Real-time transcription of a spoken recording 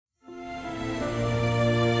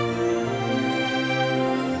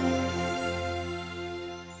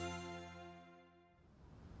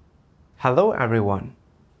Hello everyone,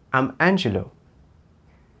 I'm Angelo.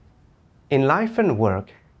 In life and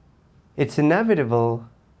work, it's inevitable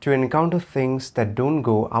to encounter things that don't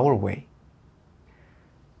go our way.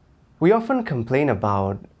 We often complain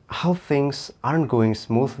about how things aren't going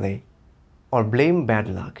smoothly or blame bad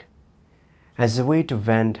luck as a way to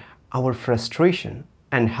vent our frustration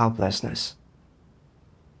and helplessness.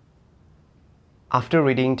 After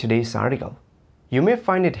reading today's article, you may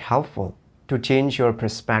find it helpful to change your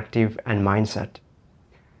perspective and mindset,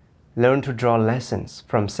 learn to draw lessons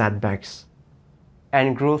from setbacks,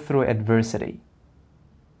 and grow through adversity.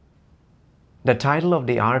 The title of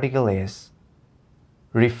the article is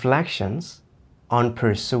Reflections on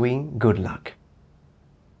Pursuing Good Luck.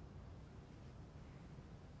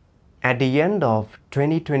 At the end of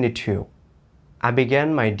 2022, I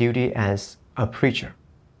began my duty as a preacher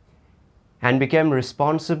and became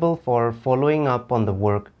responsible for following up on the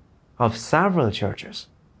work of several churches.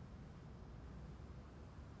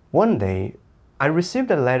 One day, I received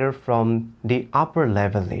a letter from the upper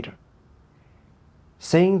level leader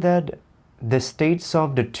saying that the states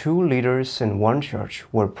of the two leaders in one church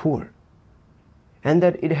were poor and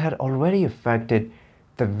that it had already affected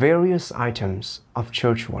the various items of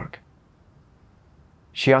church work.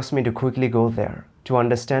 She asked me to quickly go there to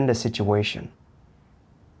understand the situation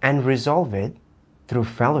and resolve it through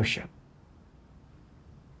fellowship.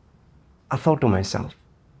 I thought to myself,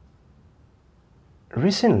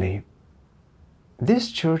 recently, this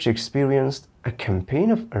church experienced a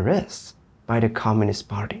campaign of arrests by the Communist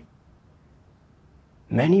Party.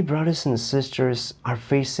 Many brothers and sisters are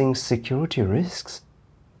facing security risks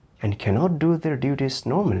and cannot do their duties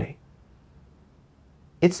normally.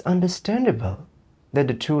 It's understandable that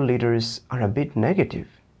the two leaders are a bit negative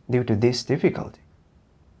due to this difficulty.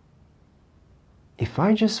 If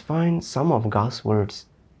I just find some of God's words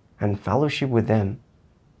and fellowship with them,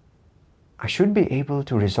 I should be able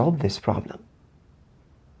to resolve this problem.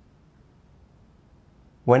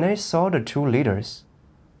 When I saw the two leaders,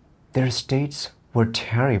 their states were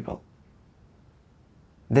terrible.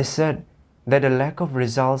 They said that the lack of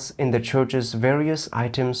results in the church's various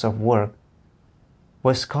items of work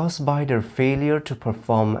was caused by their failure to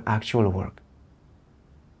perform actual work.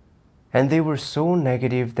 And they were so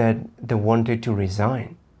negative that they wanted to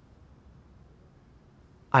resign.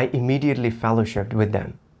 I immediately fellowshiped with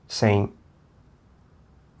them, saying,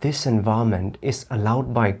 "This environment is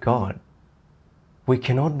allowed by God. We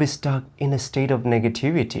cannot be stuck in a state of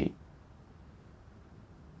negativity.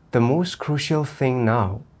 The most crucial thing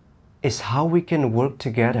now is how we can work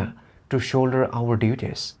together to shoulder our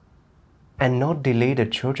duties and not delay the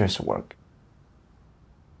church's work."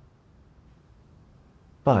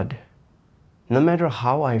 But no matter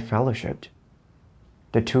how I fellowshipped,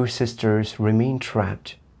 the two sisters remained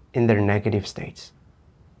trapped in their negative states,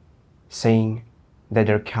 saying that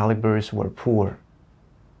their calibers were poor,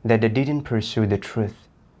 that they didn't pursue the truth,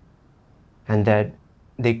 and that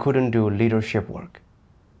they couldn't do leadership work.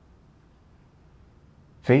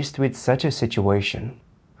 Faced with such a situation,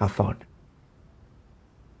 I thought,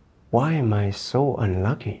 why am I so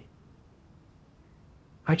unlucky?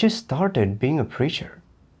 I just started being a preacher,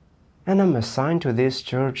 and I'm assigned to this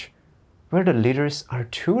church where the leaders are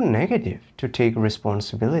too negative to take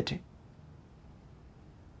responsibility.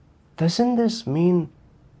 Doesn't this mean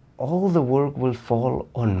all the work will fall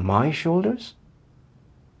on my shoulders?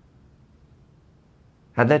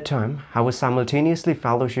 At that time, I was simultaneously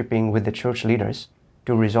fellowshipping with the church leaders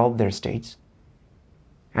to resolve their states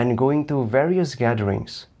and going to various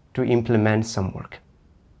gatherings to implement some work.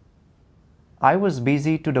 I was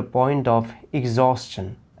busy to the point of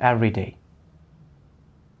exhaustion every day.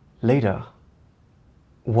 Later,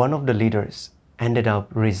 one of the leaders ended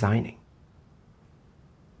up resigning.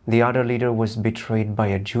 The other leader was betrayed by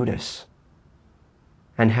a Judas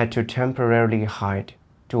and had to temporarily hide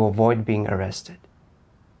to avoid being arrested.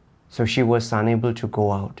 So she was unable to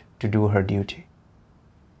go out to do her duty.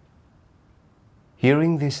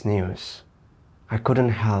 Hearing this news, I couldn't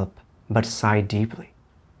help but sigh deeply,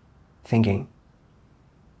 thinking,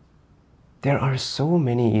 there are so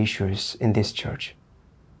many issues in this church.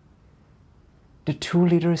 The two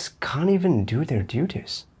leaders can't even do their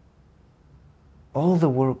duties. All the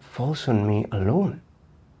work falls on me alone.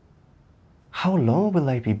 How long will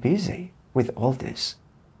I be busy with all this?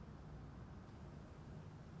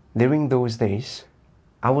 During those days,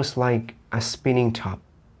 I was like a spinning top,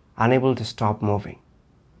 unable to stop moving.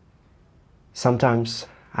 Sometimes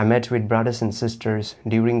I met with brothers and sisters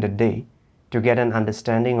during the day to get an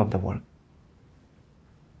understanding of the work.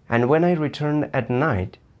 And when I returned at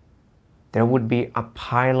night, there would be a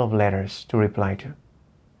pile of letters to reply to.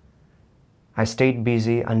 I stayed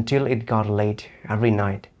busy until it got late every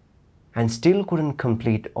night and still couldn't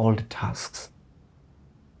complete all the tasks.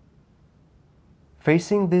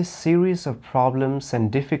 Facing this series of problems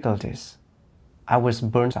and difficulties, I was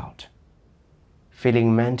burnt out,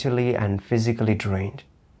 feeling mentally and physically drained.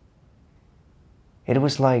 It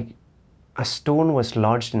was like a stone was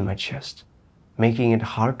lodged in my chest, making it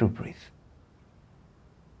hard to breathe.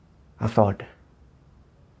 I thought,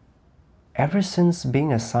 ever since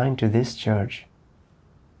being assigned to this church,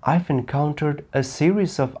 I've encountered a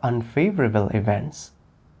series of unfavorable events.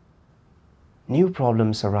 New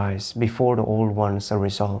problems arise before the old ones are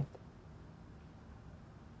resolved.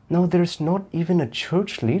 Now there's not even a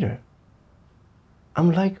church leader.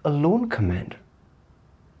 I'm like a lone commander,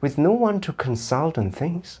 with no one to consult on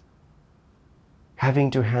things, having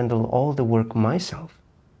to handle all the work myself.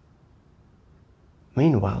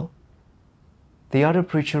 Meanwhile, the other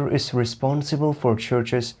preacher is responsible for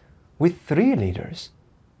churches with 3 leaders.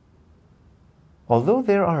 Although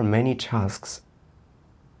there are many tasks,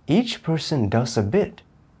 each person does a bit,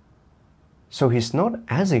 so he's not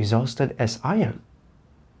as exhausted as I am.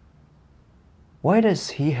 Why does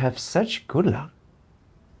he have such good luck?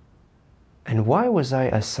 And why was I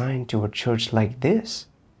assigned to a church like this?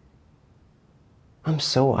 I'm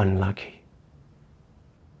so unlucky.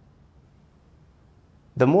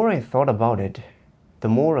 The more I thought about it, the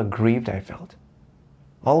more aggrieved I felt,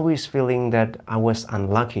 always feeling that I was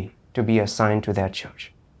unlucky to be assigned to that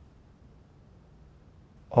church.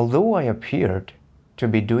 Although I appeared to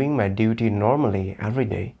be doing my duty normally every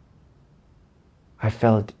day, I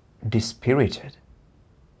felt dispirited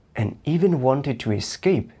and even wanted to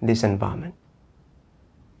escape this environment.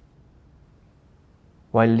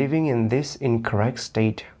 While living in this incorrect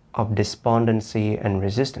state of despondency and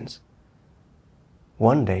resistance,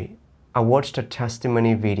 one day I watched a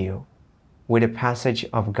testimony video with a passage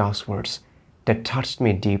of God's words that touched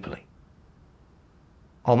me deeply.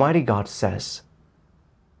 Almighty God says,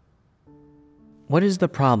 "What is the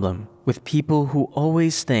problem with people who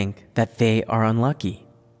always think that they are unlucky?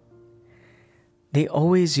 They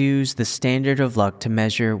always use the standard of luck to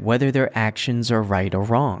measure whether their actions are right or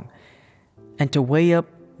wrong, and to weigh up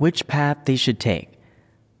which path they should take,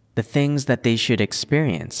 the things that they should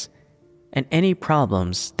experience, and any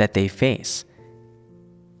problems that they face.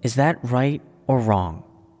 Is that right or wrong?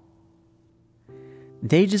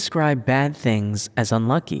 They describe bad things as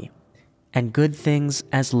unlucky, and good things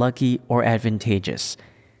as lucky or advantageous.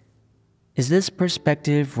 Is this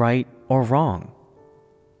perspective right or wrong?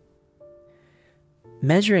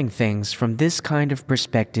 Measuring things from this kind of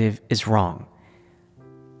perspective is wrong.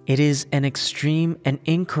 It is an extreme and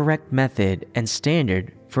incorrect method and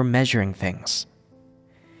standard for measuring things.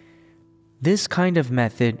 This kind of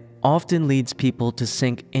method often leads people to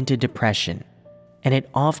sink into depression, and it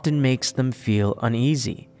often makes them feel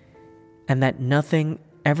uneasy, and that nothing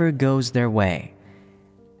ever goes their way,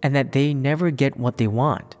 and that they never get what they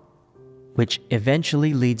want, which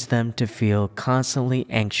eventually leads them to feel constantly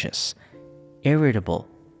anxious, irritable,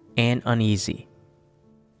 and uneasy.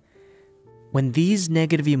 When these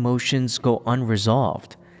negative emotions go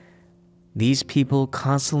unresolved, these people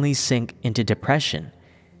constantly sink into depression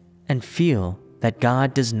and feel that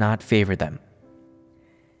God does not favor them.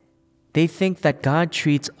 They think that God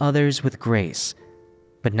treats others with grace,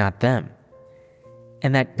 but not them,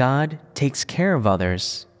 and that God takes care of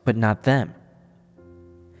others, but not them.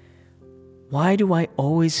 Why do I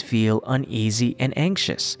always feel uneasy and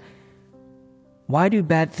anxious? Why do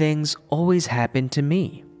bad things always happen to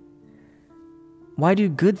me? Why do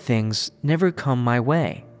good things never come my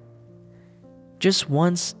way? Just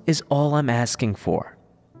once is all I'm asking for.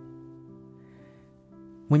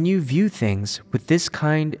 When you view things with this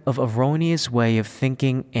kind of erroneous way of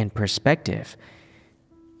thinking and perspective,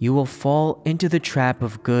 you will fall into the trap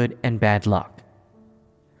of good and bad luck.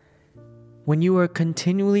 When you are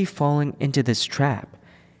continually falling into this trap,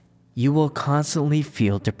 you will constantly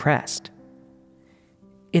feel depressed.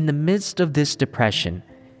 In the midst of this depression,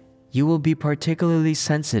 you will be particularly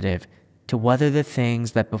sensitive to whether the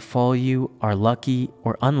things that befall you are lucky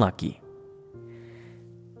or unlucky.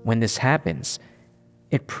 When this happens,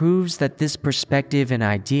 it proves that this perspective and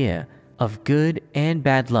idea of good and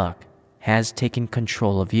bad luck has taken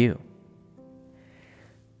control of you.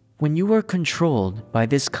 When you are controlled by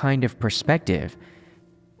this kind of perspective,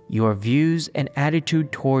 your views and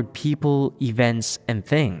attitude toward people, events, and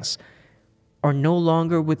things are no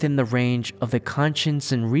longer within the range of the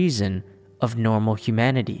conscience and reason of normal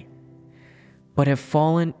humanity, but have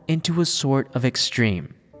fallen into a sort of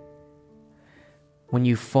extreme. When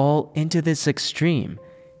you fall into this extreme,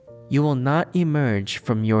 you will not emerge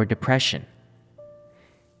from your depression.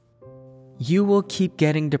 you will keep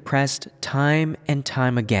getting depressed time and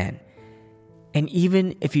time again. And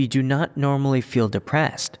even if you do not normally feel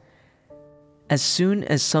depressed, as soon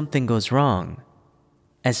as something goes wrong,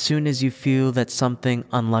 as soon as you feel that something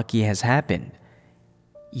unlucky has happened,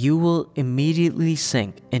 you will immediately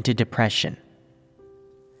sink into depression.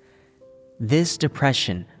 This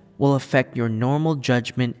depression will affect your normal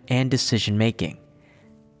judgment and decision making,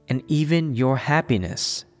 and even your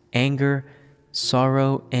happiness, anger,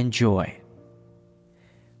 sorrow, and joy.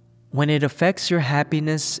 When it affects your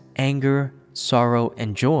happiness, anger, sorrow,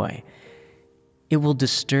 and joy, it will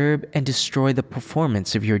disturb and destroy the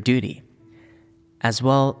performance of your duty, as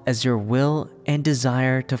well as your will and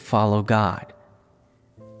desire to follow God.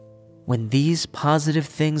 When these positive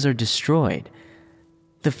things are destroyed,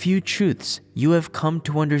 the few truths you have come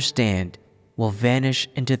to understand will vanish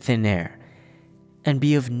into thin air and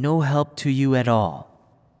be of no help to you at all.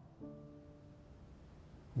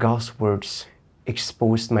 God's words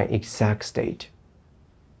exposed my exact state.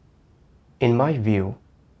 In my view,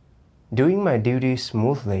 doing my duty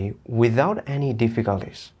smoothly without any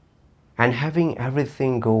difficulties and having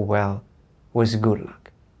everything go well was good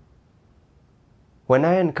luck. When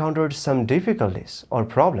I encountered some difficulties or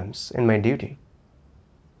problems in my duty,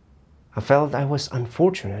 I felt I was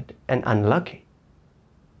unfortunate and unlucky,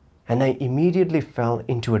 and I immediately fell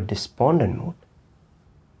into a despondent mood.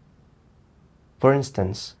 For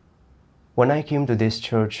instance, when I came to this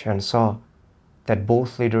church and saw that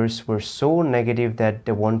both leaders were so negative that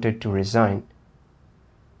they wanted to resign,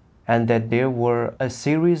 and that there were a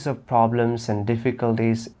series of problems and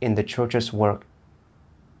difficulties in the church's work,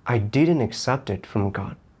 I didn't accept it from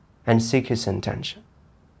God and seek His intention,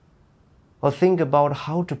 or think about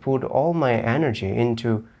how to put all my energy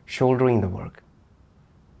into shouldering the work.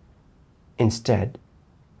 Instead,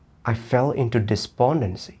 I fell into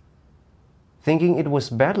despondency, thinking it was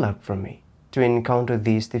bad luck for me to encounter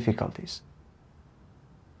these difficulties.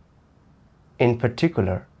 In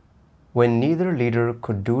particular, when neither leader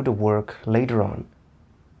could do the work later on,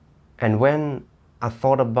 and when I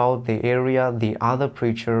thought about the area the other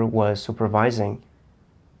preacher was supervising,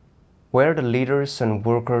 where the leaders and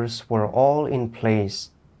workers were all in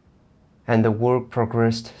place and the work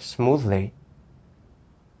progressed smoothly,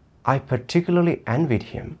 I particularly envied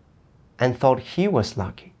him and thought he was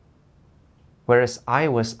lucky, whereas I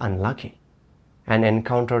was unlucky and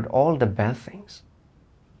encountered all the bad things.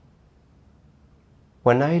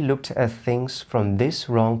 When I looked at things from this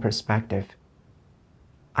wrong perspective,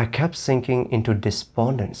 I kept sinking into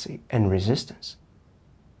despondency and resistance,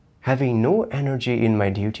 having no energy in my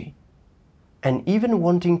duty, and even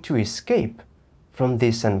wanting to escape from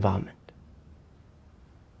this environment.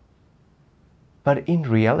 But in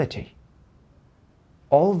reality,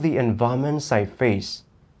 all the environments I face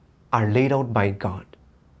are laid out by God.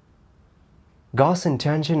 God's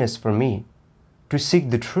intention is for me to seek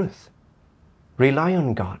the truth, rely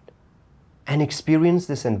on God, and experience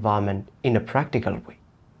this environment in a practical way.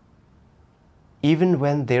 Even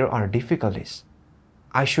when there are difficulties,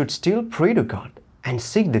 I should still pray to God and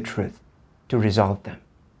seek the truth to resolve them,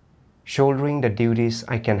 shouldering the duties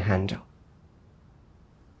I can handle.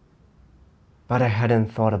 But I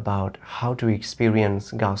hadn't thought about how to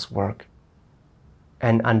experience God's work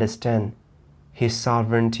and understand His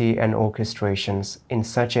sovereignty and orchestrations in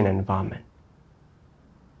such an environment.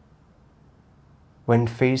 When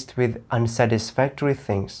faced with unsatisfactory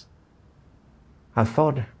things, I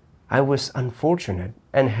thought I was unfortunate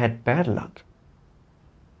and had bad luck,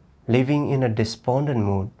 living in a despondent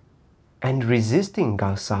mood and resisting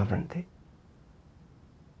God's sovereignty.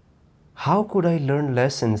 How could I learn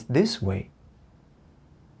lessons this way?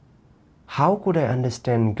 How could I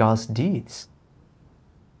understand God's deeds?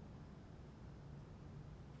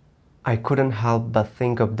 I couldn't help but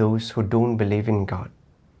think of those who don't believe in God.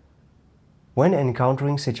 When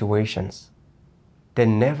encountering situations, they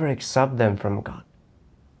never accept them from God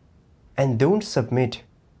and don't submit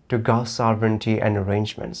to God's sovereignty and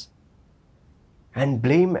arrangements, and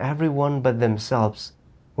blame everyone but themselves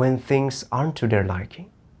when things aren't to their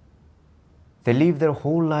liking. They live their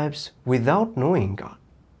whole lives without knowing God.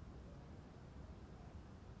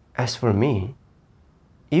 As for me,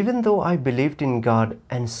 even though I believed in God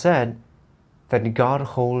and said that God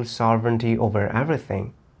holds sovereignty over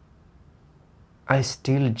everything, I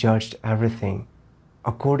still judged everything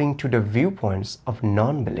according to the viewpoints of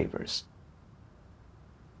non-believers.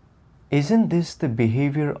 Isn't this the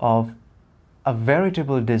behavior of a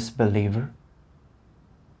veritable disbeliever?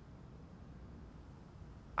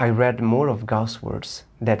 I read more of God's words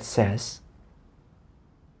that says,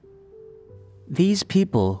 These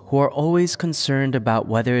people who are always concerned about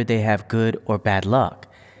whether they have good or bad luck,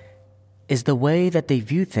 is the way that they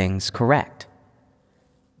view things correct?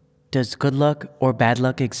 Does good luck or bad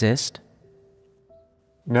luck exist?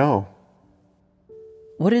 No.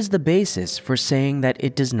 What is the basis for saying that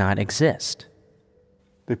it does not exist?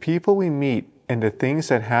 The people we meet and the things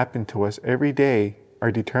that happen to us every day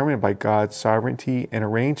are determined by God's sovereignty and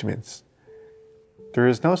arrangements. There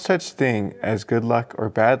is no such thing as good luck or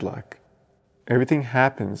bad luck. Everything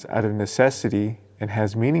happens out of necessity and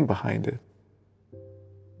has meaning behind it.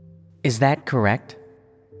 Is that correct?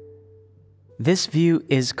 This view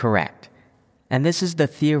is correct, and this is the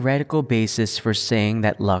theoretical basis for saying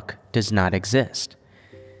that luck does not exist.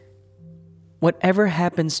 Whatever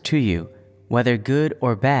happens to you, whether good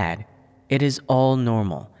or bad, it is all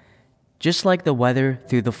normal. Just like the weather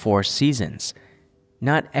through the 4 seasons,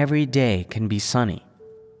 not every day can be sunny.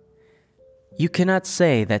 You cannot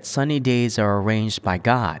say that sunny days are arranged by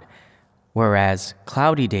God, whereas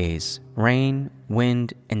cloudy days, rain,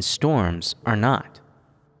 wind, and storms are not.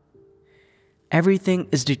 Everything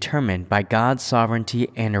is determined by God's sovereignty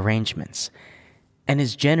and arrangements, and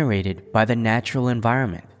is generated by the natural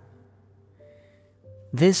environment.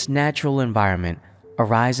 This natural environment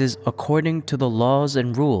arises according to the laws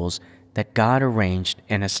and rules that God arranged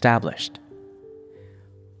and established.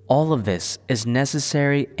 All of this is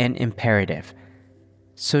necessary and imperative,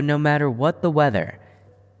 so no matter what the weather,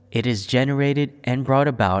 it is generated and brought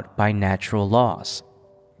about by natural laws.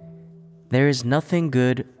 There is nothing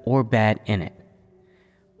good or bad in it.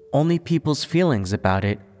 Only people's feelings about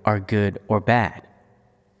it are good or bad.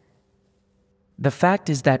 The fact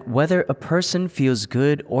is that whether a person feels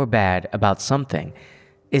good or bad about something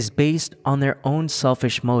is based on their own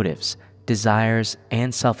selfish motives, desires,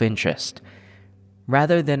 and self-interest,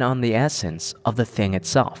 rather than on the essence of the thing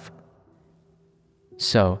itself.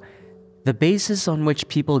 So, the basis on which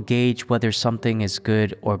people gauge whether something is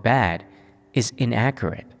good or bad is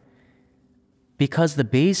inaccurate. Because the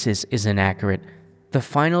basis is inaccurate, the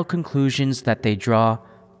final conclusions that they draw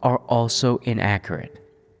are also inaccurate.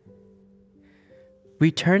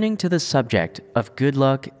 Returning to the subject of good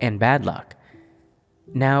luck and bad luck,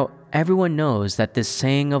 now everyone knows that this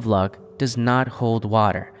saying of luck does not hold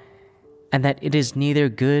water, and that it is neither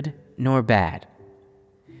good nor bad.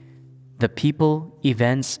 The people,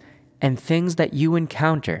 events, and things that you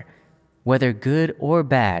encounter, whether good or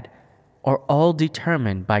bad, are all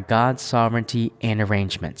determined by God's sovereignty and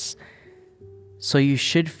arrangements, so you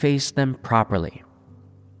should face them properly.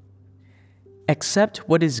 Accept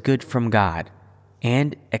what is good from God,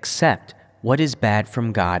 and accept what is bad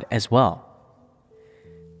from God as well.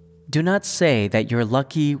 Do not say that you're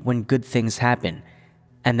lucky when good things happen,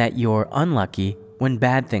 and that you're unlucky when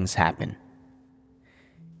bad things happen.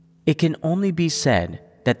 It can only be said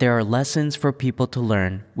that there are lessons for people to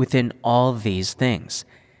learn within all these things,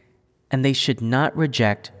 and they should not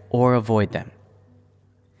reject or avoid them.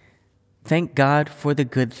 Thank God for the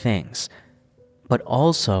good things, but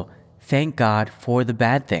also thank God for the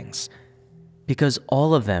bad things, because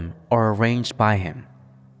all of them are arranged by Him.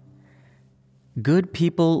 Good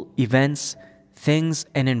people, events, things,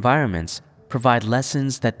 and environments provide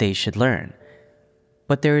lessons that they should learn,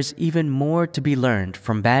 but there is even more to be learned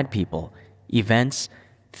from bad people, events,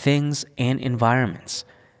 things, and environments.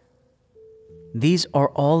 These are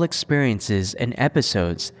all experiences and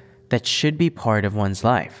episodes that should be part of one's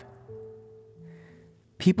life.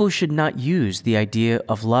 People should not use the idea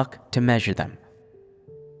of luck to measure them.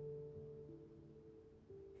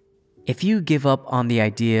 If you give up on the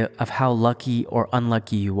idea of how lucky or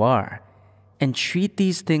unlucky you are, and treat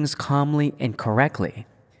these things calmly and correctly,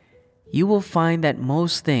 you will find that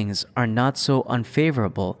most things are not so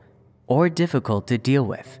unfavorable or difficult to deal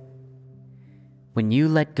with. When you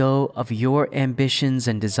let go of your ambitions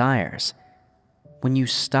and desires, when you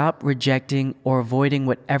stop rejecting or avoiding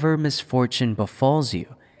whatever misfortune befalls you,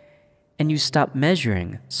 and you stop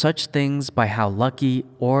measuring such things by how lucky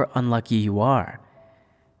or unlucky you are,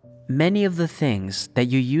 many of the things that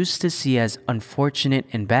you used to see as unfortunate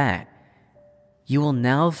and bad, you will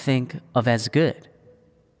now think of as good.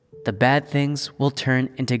 The bad things will turn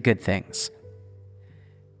into good things.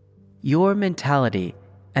 Your mentality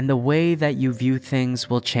and the way that you view things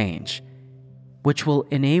will change, which will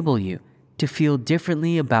enable you to feel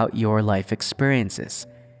differently about your life experiences,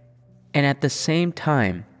 and at the same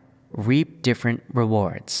time, reap different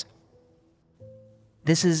rewards.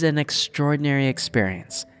 This is an extraordinary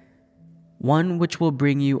experience, one which will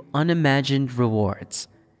bring you unimagined rewards.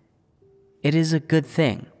 It is a good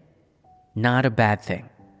thing, not a bad thing.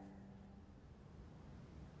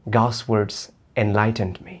 God's words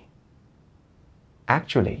enlightened me.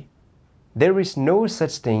 Actually, there is no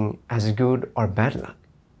such thing as good or bad luck.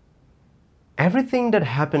 Everything that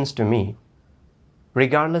happens to me,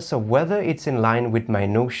 regardless of whether it's in line with my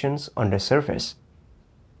notions on the surface,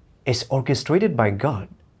 is orchestrated by God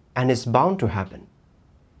and is bound to happen.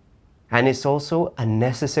 And it's also a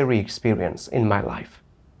necessary experience in my life.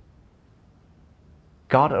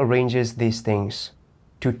 God arranges these things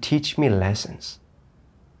to teach me lessons.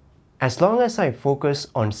 As long as I focus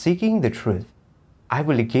on seeking the truth, I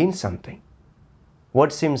will gain something.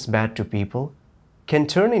 What seems bad to people can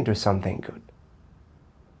turn into something good.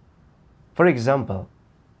 For example,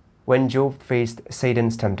 when Job faced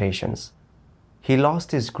Satan's temptations, he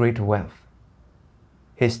lost his great wealth.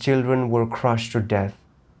 His children were crushed to death,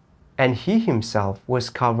 and he himself was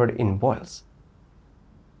covered in boils.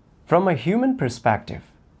 From a human perspective,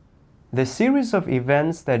 the series of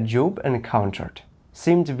events that Job encountered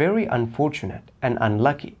seemed very unfortunate and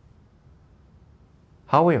unlucky.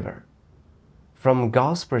 However, from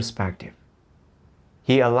God's perspective,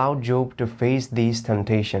 He allowed Job to face these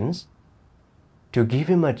temptations to give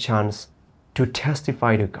him a chance to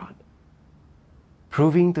testify to God,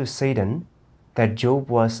 proving to Satan that Job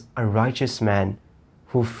was a righteous man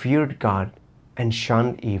who feared God and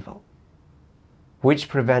shunned evil, which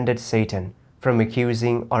prevented Satan from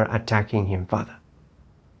accusing or attacking him further.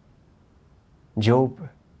 Job,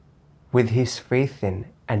 with his faith in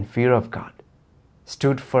and fear of God,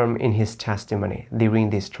 stood firm in his testimony during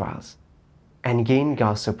these trials and gained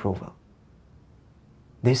God's approval.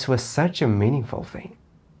 This was such a meaningful thing.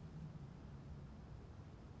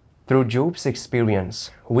 Through Job's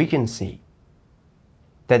experience, we can see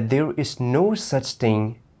that there is no such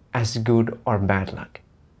thing as good or bad luck,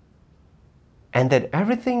 and that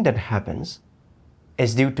everything that happens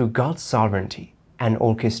is due to God's sovereignty and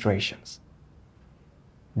orchestrations,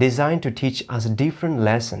 designed to teach us different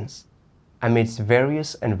lessons amidst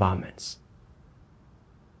various environments.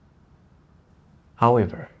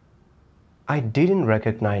 However, I didn't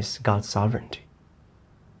recognize God's sovereignty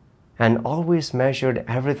and always measured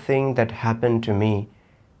everything that happened to me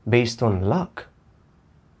based on luck.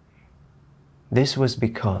 This was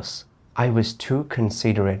because I was too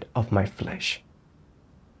considerate of my flesh,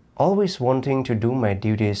 always wanting to do my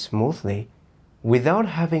duties smoothly without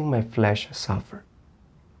having my flesh suffer.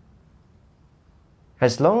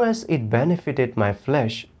 As long as it benefited my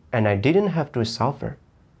flesh and I didn't have to suffer,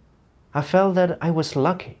 I felt that I was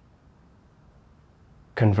lucky.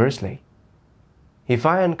 Conversely, if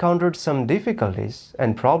I encountered some difficulties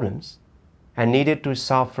and problems and needed to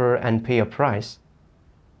suffer and pay a price,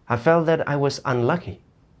 I felt that I was unlucky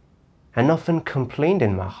and often complained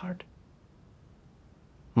in my heart.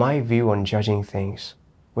 My view on judging things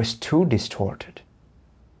was too distorted.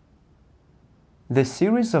 The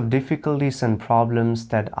series of difficulties and problems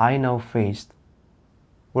that I now faced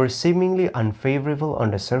were seemingly unfavorable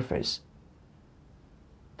on the surface,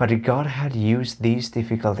 but God had used these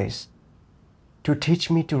difficulties to teach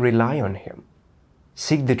me to rely on Him,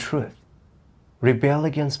 seek the truth, rebel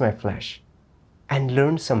against my flesh, and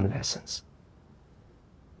learn some lessons.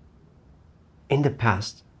 In the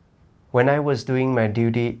past, when I was doing my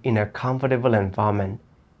duty in a comfortable environment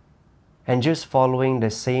and just following the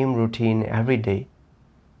same routine every day,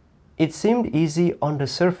 it seemed easy on the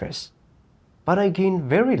surface, but I gained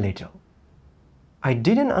very little. I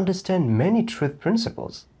didn't understand many truth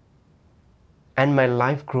principles, and my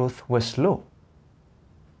life growth was slow.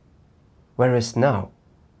 Whereas now,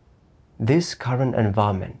 this current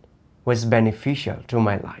environment was beneficial to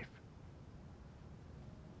my life.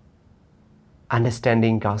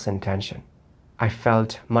 Understanding God's intention, I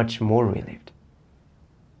felt much more relieved,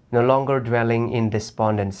 no longer dwelling in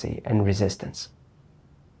despondency and resistance.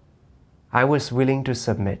 I was willing to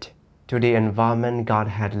submit to the environment God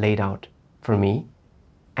had laid out for me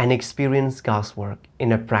and experience God's work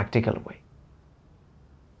in a practical way.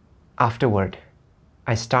 Afterward,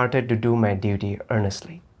 I started to do my duty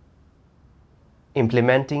earnestly,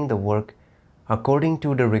 implementing the work according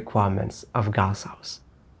to the requirements of God's house.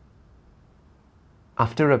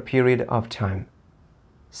 After a period of time,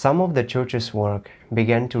 some of the church's work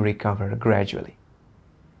began to recover gradually.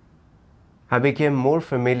 I became more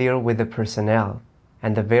familiar with the personnel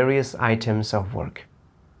and the various items of work,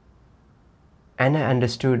 and I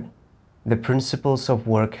understood the principles of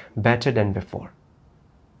work better than before,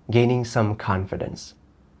 gaining some confidence.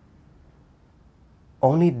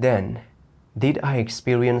 Only then did I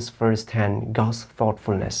experience firsthand God's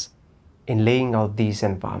thoughtfulness in laying out these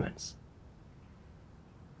environments.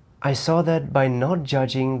 I saw that by not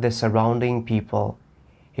judging the surrounding people,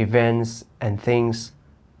 events, and things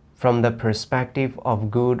from the perspective of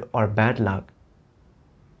good or bad luck,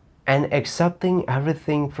 and accepting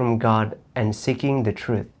everything from God and seeking the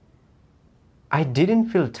truth, I didn't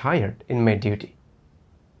feel tired in my duty.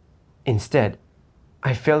 Instead,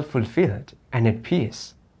 I felt fulfilled and at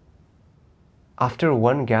peace. After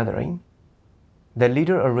one gathering, the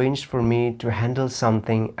leader arranged for me to handle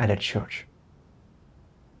something at a church.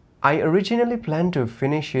 I originally planned to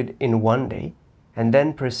finish it in one day and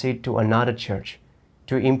then proceed to another church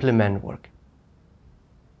to implement work.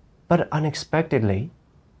 But unexpectedly,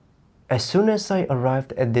 as soon as I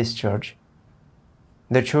arrived at this church,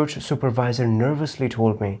 the church supervisor nervously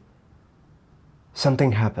told me,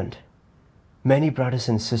 "Something happened. Many brothers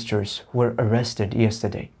and sisters were arrested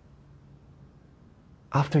yesterday."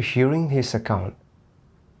 After hearing his account,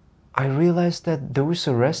 I realized that those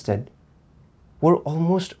arrested were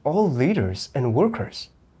almost all leaders and workers,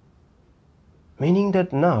 meaning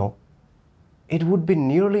that now it would be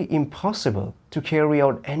nearly impossible to carry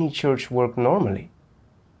out any church work normally.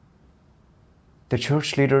 The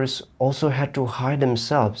church leaders also had to hide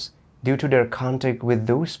themselves due to their contact with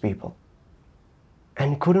those people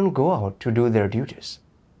and couldn't go out to do their duties.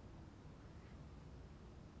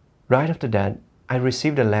 Right after that, I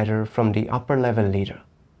received a letter from the upper level leader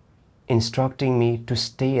instructing me to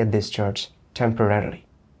stay at this church temporarily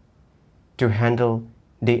to handle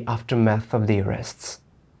the aftermath of the arrests.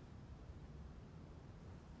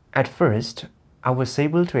 At first, I was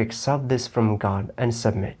able to accept this from God and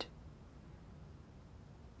submit.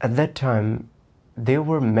 At that time, there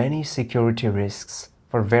were many security risks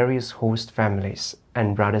for various host families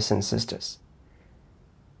and brothers and sisters,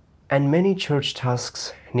 and many church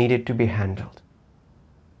tasks needed to be handled.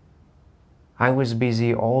 I was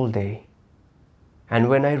busy all day, and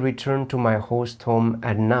when I returned to my host home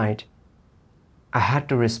at night, I had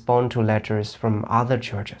to respond to letters from other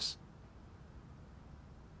churches.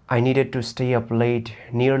 I needed to stay up late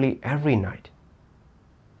nearly every night.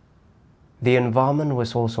 The environment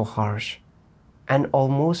was also harsh, and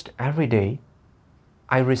almost every day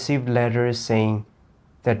I received letters saying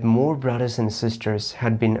that more brothers and sisters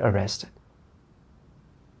had been arrested.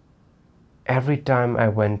 Every time I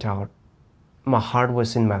went out, my heart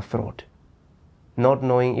was in my throat, not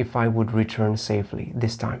knowing if I would return safely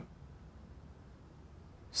this time.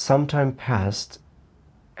 Some time passed,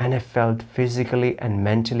 and I felt physically and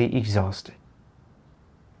mentally exhausted.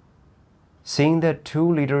 Seeing that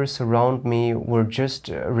two leaders around me were just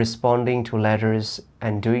responding to letters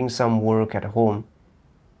and doing some work at home,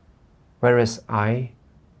 whereas I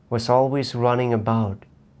was always running about,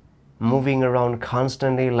 moving around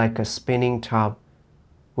constantly like a spinning top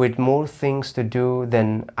with more things to do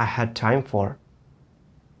than I had time for,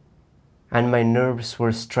 and my nerves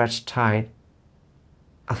were stretched tight,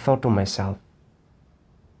 I thought to myself,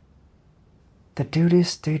 the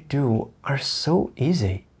duties they do are so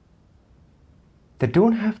easy. They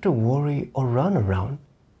don't have to worry or run around.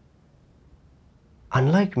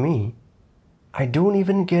 Unlike me, I don't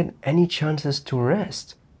even get any chances to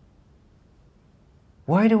rest.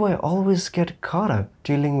 Why do I always get caught up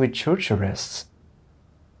dealing with church arrests?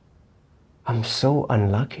 I'm so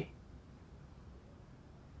unlucky.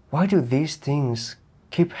 Why do these things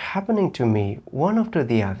keep happening to me one after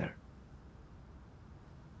the other?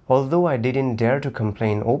 Although I didn't dare to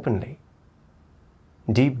complain openly,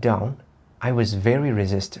 deep down, I was very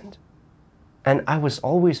resistant, and I was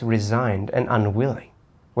always resigned and unwilling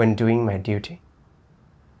when doing my duty.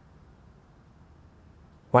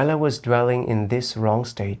 While I was dwelling in this wrong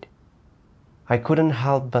state, I couldn't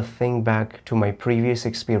help but think back to my previous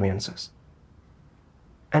experiences,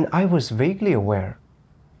 and I was vaguely aware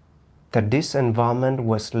that this environment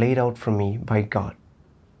was laid out for me by God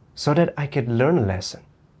so that I could learn a lesson.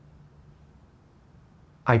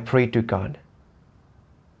 I prayed to God,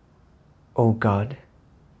 "Oh God,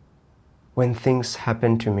 when things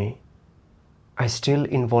happen to me, I still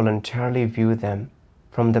involuntarily view them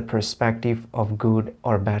from the perspective of good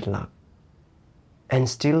or bad luck, and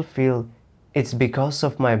still feel it's because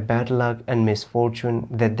of my bad luck and misfortune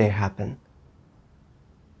that they happen.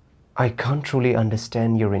 I can't truly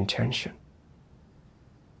understand your intention.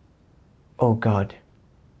 Oh God,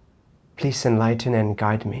 please enlighten and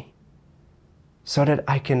guide me so that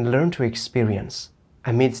I can learn to experience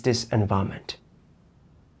amidst this environment."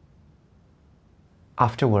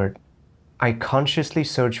 Afterward, I consciously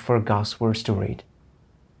searched for God's words to read,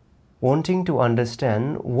 wanting to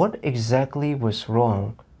understand what exactly was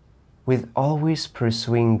wrong with always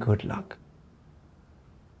pursuing good luck.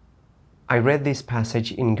 I read this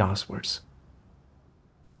passage in God's words.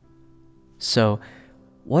 So,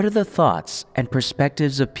 what are the thoughts and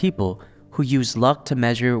perspectives of people who use luck to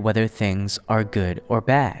measure whether things are good or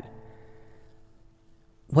bad?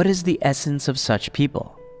 What is the essence of such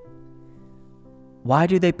people? Why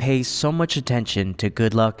do they pay so much attention to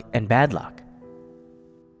good luck and bad luck?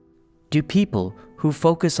 Do people who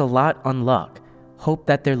focus a lot on luck hope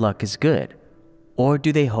that their luck is good, or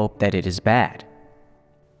do they hope that it is bad?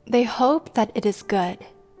 They hope that it is good.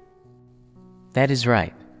 That is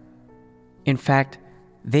right. In fact,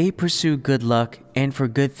 they pursue good luck and for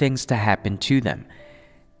good things to happen to them,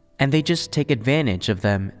 and they just take advantage of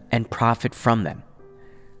them and profit from them.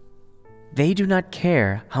 They do not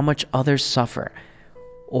care how much others suffer,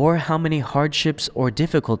 or how many hardships or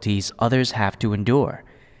difficulties others have to endure.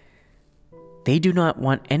 They do not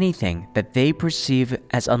want anything that they perceive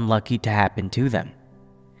as unlucky to happen to them.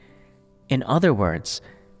 In other words,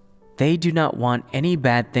 they do not want any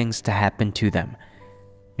bad things to happen to them.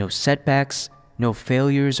 No setbacks, no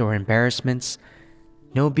failures or embarrassments,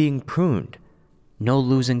 no being pruned, no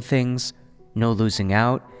losing things, no losing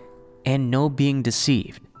out, and no being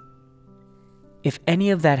deceived. If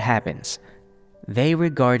any of that happens, they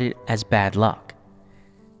regard it as bad luck.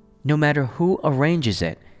 No matter who arranges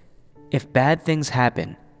it, if bad things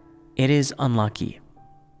happen, it is unlucky.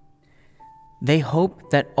 They hope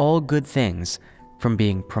that all good things, from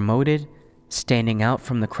being promoted, standing out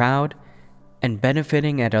from the crowd, and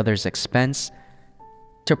benefiting at others' expense,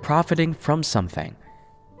 to profiting from something,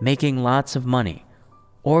 making lots of money,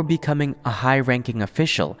 or becoming a high-ranking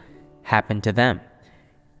official, happen to them,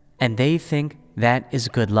 and they think that is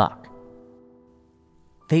good luck.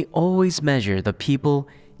 They always measure the people,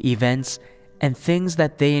 events, and things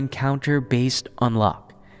that they encounter based on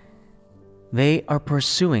luck. They are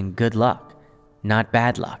pursuing good luck, not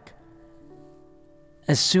bad luck.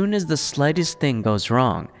 As soon as the slightest thing goes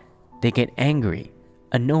wrong, they get angry,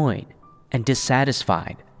 annoyed, and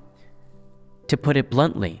dissatisfied. To put it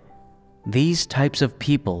bluntly, these types of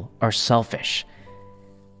people are selfish.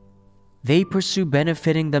 They pursue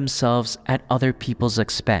benefiting themselves at other people's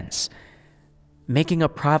expense, making a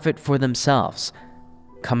profit for themselves,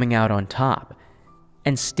 coming out on top,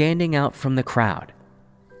 and standing out from the crowd.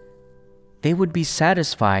 They would be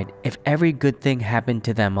satisfied if every good thing happened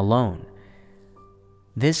to them alone.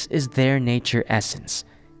 This is their nature essence.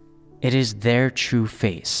 It is their true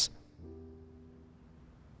face.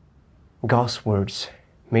 God's words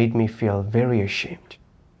made me feel very ashamed.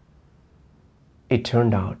 It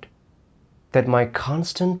turned out that my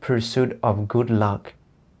constant pursuit of good luck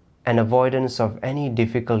and avoidance of any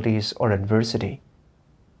difficulties or adversity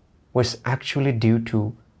was actually due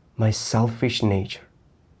to my selfish nature.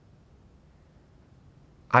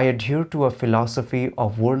 I adhere to a philosophy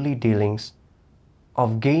of worldly dealings,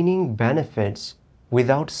 of gaining benefits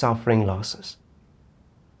without suffering losses,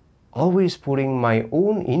 always putting my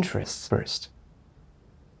own interests first.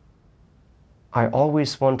 I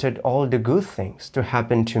always wanted all the good things to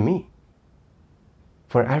happen to me,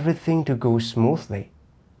 for everything to go smoothly,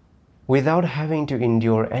 without having to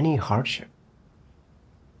endure any hardship.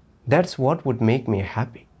 That's what would make me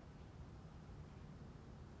happy.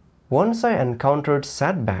 Once I encountered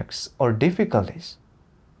setbacks or difficulties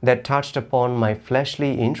that touched upon my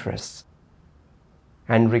fleshly interests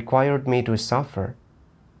and required me to suffer,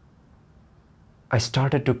 I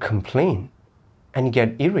started to complain and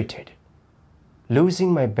get irritated,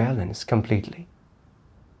 losing my balance completely.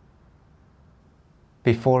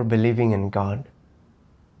 Before believing in God,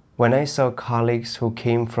 when I saw colleagues who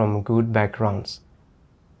came from good backgrounds,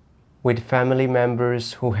 with family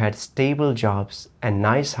members who had stable jobs and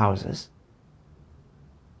nice houses,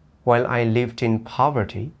 while I lived in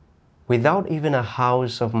poverty without even a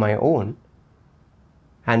house of my own,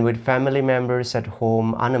 and with family members at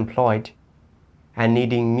home unemployed and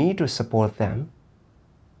needing me to support them,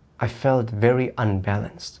 I felt very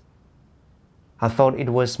unbalanced. I thought it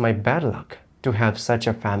was my bad luck to have such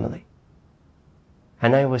a family,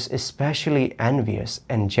 and I was especially envious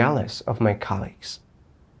and jealous of my colleagues.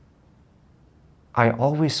 I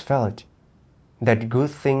always felt that good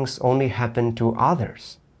things only happened to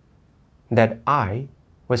others, that I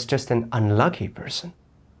was just an unlucky person.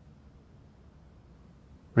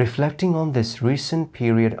 Reflecting on this recent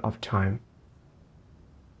period of time,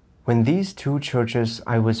 when these two churches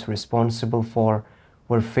I was responsible for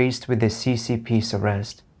were faced with the CCP's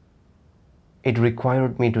arrest, it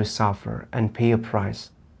required me to suffer and pay a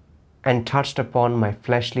price, and touched upon my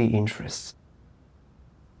fleshly interests.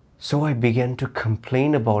 So I began to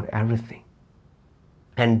complain about everything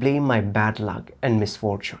and blame my bad luck and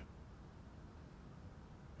misfortune.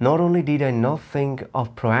 Not only did I not think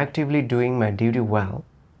of proactively doing my duty well,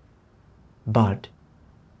 but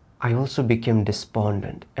I also became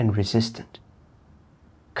despondent and resistant,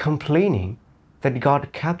 complaining that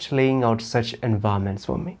God kept laying out such environments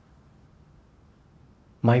for me.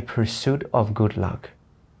 My pursuit of good luck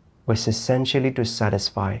was essentially to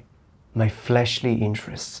satisfy my fleshly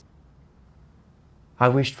interests. I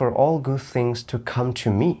wished for all good things to come to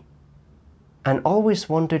me and always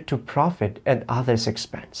wanted to profit at others'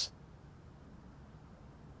 expense.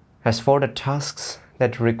 As for the tasks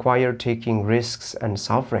that require taking risks and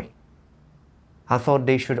suffering, I thought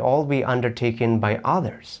they should all be undertaken by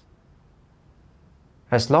others.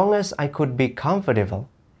 As long as I could be comfortable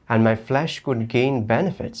and my flesh could gain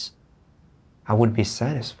benefits, I would be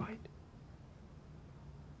satisfied.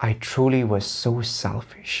 I truly was so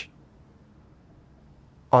selfish.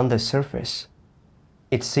 On the surface,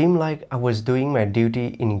 it seemed like I was doing my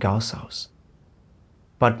duty in God's house,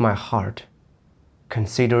 but my heart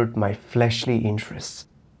considered my fleshly interests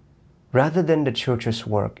rather than the church's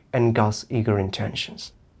work and God's eager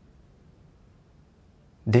intentions.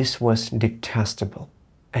 This was detestable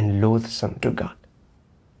and loathsome to God.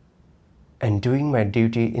 And doing my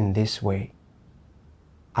duty in this way,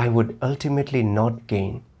 I would ultimately not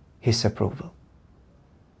gain His approval.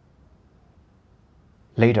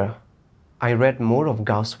 Later, I read more of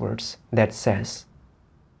God's words that says,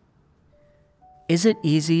 Is it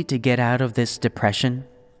easy to get out of this depression?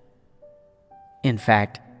 In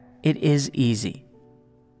fact, it is easy.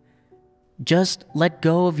 Just let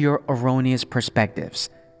go of your erroneous perspectives.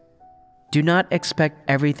 Do not expect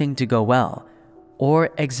everything to go well, or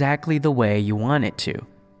exactly the way you want it to,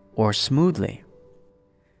 or smoothly.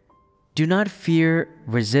 Do not fear,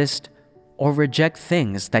 resist, or reject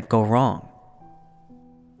things that go wrong.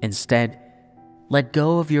 Instead, let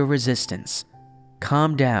go of your resistance,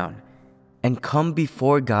 calm down, and come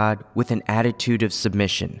before God with an attitude of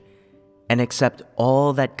submission, and accept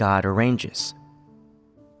all that God arranges.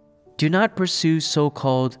 Do not pursue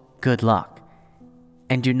so-called good luck,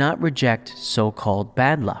 and do not reject so-called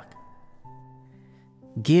bad luck.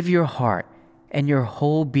 Give your heart and your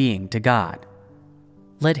whole being to God.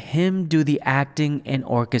 Let Him do the acting and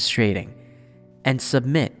orchestrating, and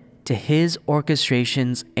submit to His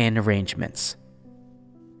orchestrations and arrangements.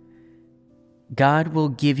 God will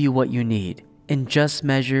give you what you need in just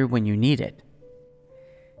measure when you need it.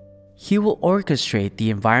 He will orchestrate the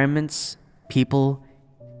environments, people,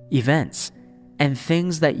 events, and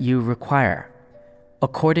things that you require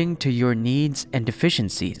according to your needs and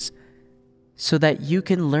deficiencies, so that you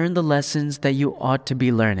can learn the lessons that you ought to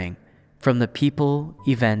be learning from the people,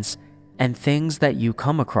 events, and things that you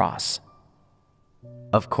come across.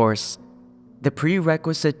 Of course, the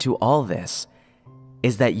prerequisite to all this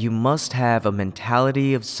is that you must have a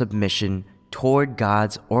mentality of submission toward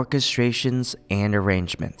God's orchestrations and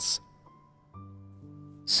arrangements.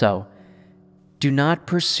 So, do not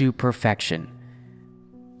pursue perfection.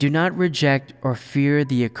 Do not reject or fear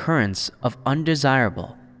the occurrence of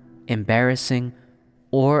undesirable, embarrassing,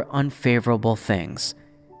 or unfavorable things,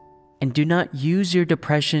 and do not use your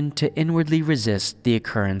depression to inwardly resist the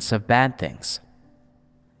occurrence of bad things.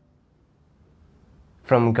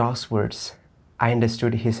 From God's words, I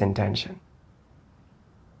understood His intention.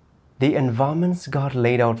 The environments God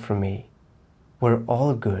laid out for me were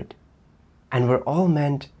all good and were all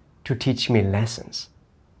meant to teach me lessons.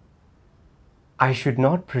 I should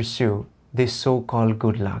not pursue this so-called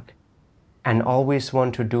good luck and always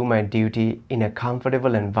want to do my duty in a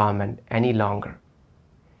comfortable environment any longer.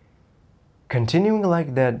 Continuing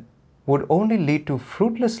like that would only lead to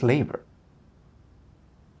fruitless labor.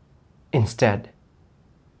 Instead,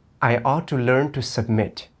 I ought to learn to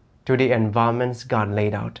submit to the environments God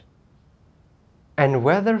laid out. And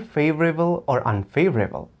whether favorable or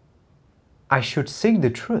unfavorable, I should seek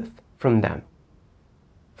the truth from them,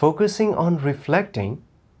 focusing on reflecting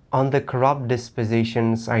on the corrupt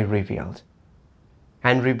dispositions I revealed,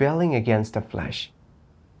 and rebelling against the flesh,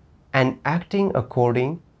 and acting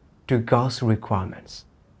according to God's requirements.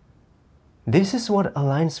 This is what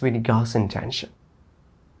aligns with God's intention.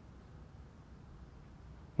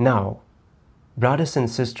 Now, brothers and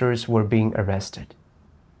sisters were being arrested.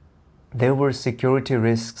 There were security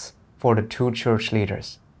risks for the two church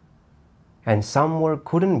leaders, and some work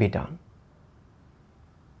couldn't be done.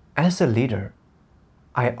 As a leader,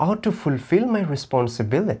 I ought to fulfill my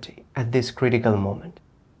responsibility at this critical moment.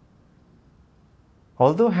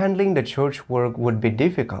 Although handling the church work would be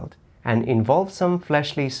difficult and involve some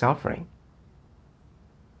fleshly suffering,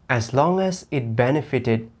 as long as it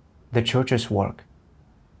benefited the church's work,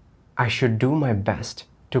 I should do my best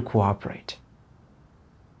to cooperate.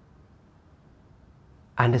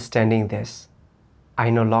 Understanding this, I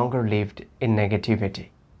no longer lived in negativity,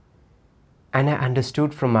 and I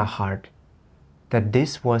understood from my heart that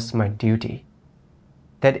this was my duty,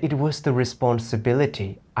 that it was the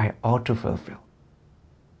responsibility I ought to fulfill.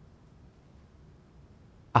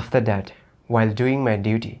 After that, while doing my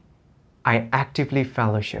duty, I actively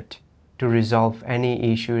fellowshipped to resolve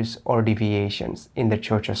any issues or deviations in the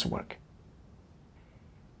church's work.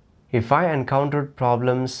 If I encountered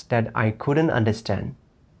problems that I couldn't understand,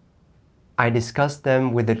 I discussed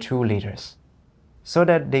them with the two leaders so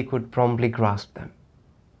that they could promptly grasp them.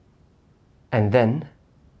 And then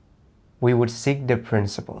we would seek the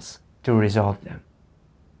principles to resolve them.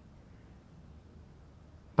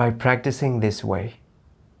 By practicing this way,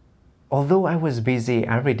 although I was busy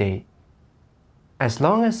every day, as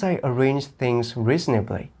long as I arranged things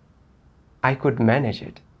reasonably, I could manage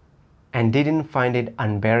it and didn't find it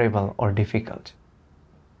unbearable or difficult.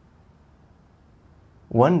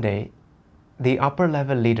 One day, the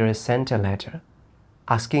upper-level leader sent a letter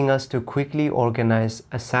asking us to quickly organize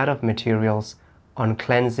a set of materials on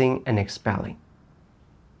cleansing and expelling,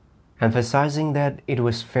 emphasizing that it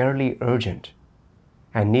was fairly urgent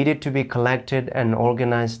and needed to be collected and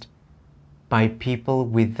organized by people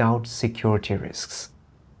without security risks.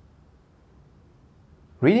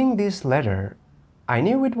 Reading this letter, I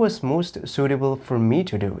knew it was most suitable for me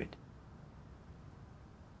to do it.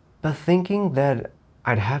 But thinking that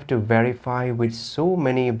I'd have to verify with so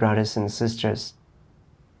many brothers and sisters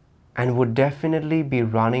and would definitely be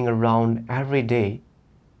running around every day,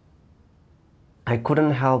 I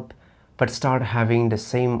couldn't help but start having the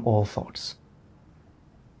same old thoughts.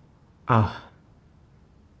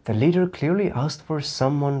 The leader clearly asked for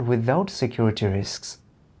someone without security risks,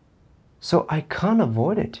 so I can't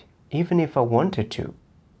avoid it even if I wanted to.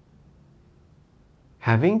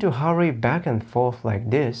 Having to hurry back and forth like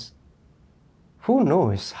this, who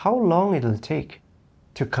knows how long it'll take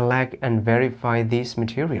to collect and verify these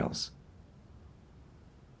materials?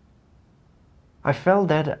 I felt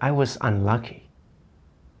that I was unlucky.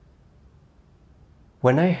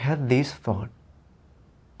 When I had this thought,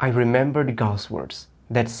 I remembered God's words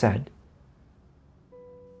that said,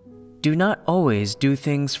 "Do not always do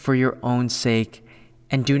things for your own sake,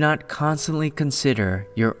 and do not constantly consider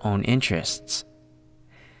your own interests.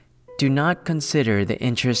 Do not consider the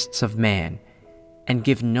interests of man, and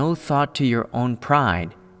give no thought to your own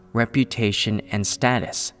pride, reputation, and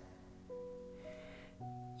status.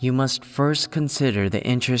 You must first consider the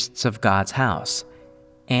interests of God's house,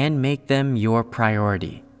 and make them your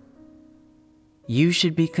priority. You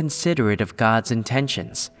should be considerate of God's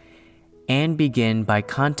intentions, and begin by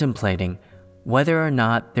contemplating whether or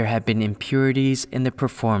not there have been impurities in the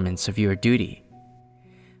performance of your duty,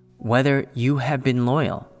 whether you have been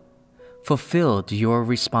loyal, fulfilled your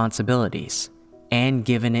responsibilities, and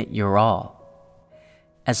given it your all,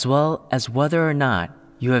 as well as whether or not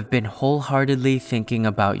you have been wholeheartedly thinking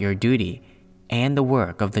about your duty and the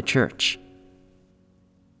work of the church.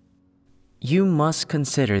 You must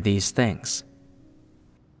consider these things."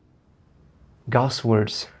 God's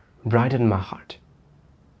words brightened my heart.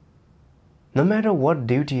 No matter what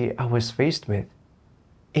duty I was faced with,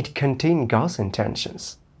 it contained God's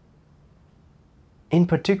intentions. In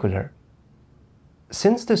particular,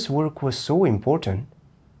 since this work was so important,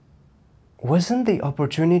 wasn't the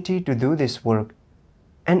opportunity to do this work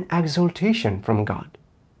an exaltation from God?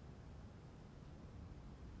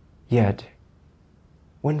 Yet,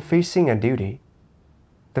 when facing a duty,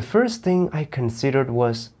 the first thing I considered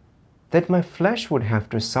was that my flesh would have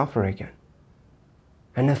to suffer again,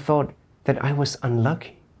 and I thought that I was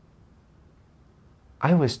unlucky.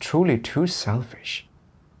 I was truly too selfish.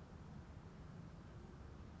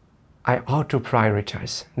 I ought to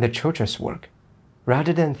prioritize the church's work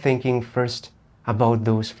rather than thinking first about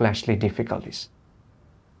those fleshly difficulties,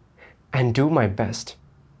 and do my best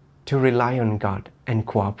to rely on God and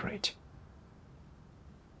cooperate.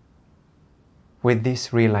 With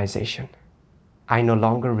this realization, I no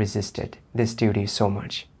longer resisted this duty so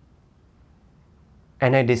much,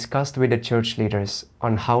 and I discussed with the church leaders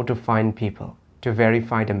on how to find people to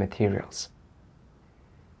verify the materials.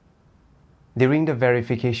 During the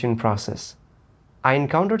verification process, I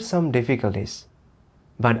encountered some difficulties,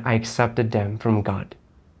 but I accepted them from God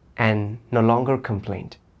and no longer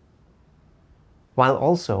complained, while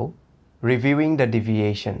also reviewing the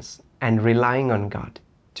deviations and relying on God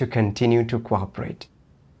to continue to cooperate.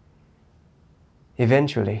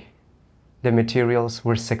 Eventually, the materials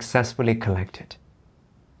were successfully collected.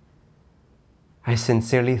 I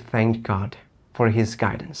sincerely thanked God for His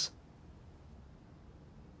guidance.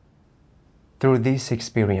 Through this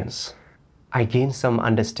experience, I gained some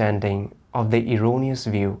understanding of the erroneous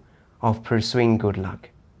view of pursuing good luck,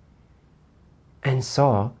 and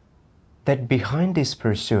saw that behind this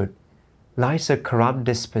pursuit lies a corrupt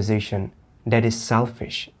disposition that is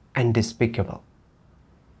selfish and despicable.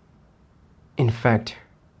 In fact,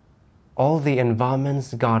 all the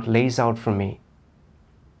environments God lays out for me,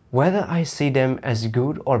 whether I see them as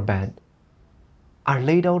good or bad, are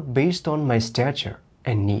laid out based on my stature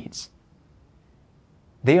and needs.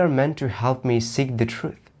 They are meant to help me seek the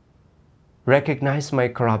truth, recognize my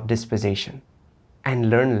corrupt disposition, and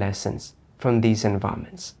learn lessons from these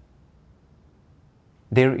environments.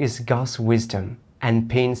 There is God's wisdom and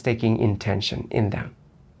painstaking intention in them.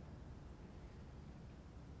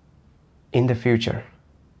 In the future,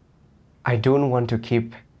 I don't want to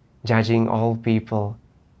keep judging all people,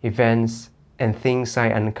 events, and things I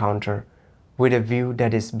encounter with a view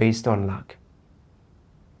that is based on luck.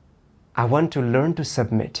 I want to learn to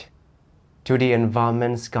submit to the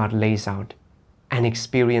environments God lays out and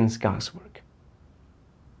experience God's work.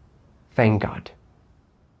 Thank God.